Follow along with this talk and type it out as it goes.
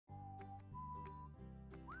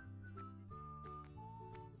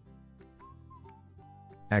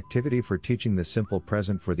Activity for teaching the simple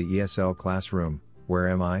present for the ESL classroom, where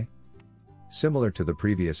am I? Similar to the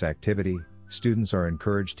previous activity, students are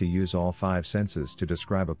encouraged to use all 5 senses to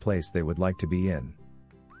describe a place they would like to be in.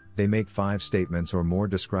 They make 5 statements or more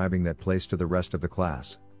describing that place to the rest of the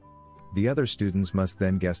class. The other students must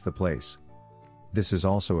then guess the place. This is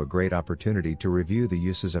also a great opportunity to review the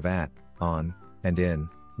uses of at, on, and in,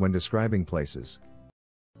 when describing places.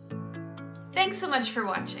 Thanks so much for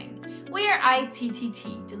watching. We are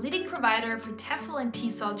ITTT, the leading provider for TEFL and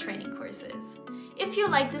TESOL training courses. If you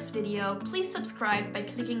like this video, please subscribe by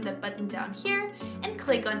clicking the button down here and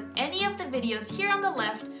click on any of the videos here on the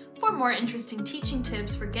left for more interesting teaching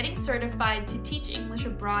tips for getting certified to teach English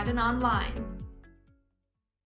abroad and online.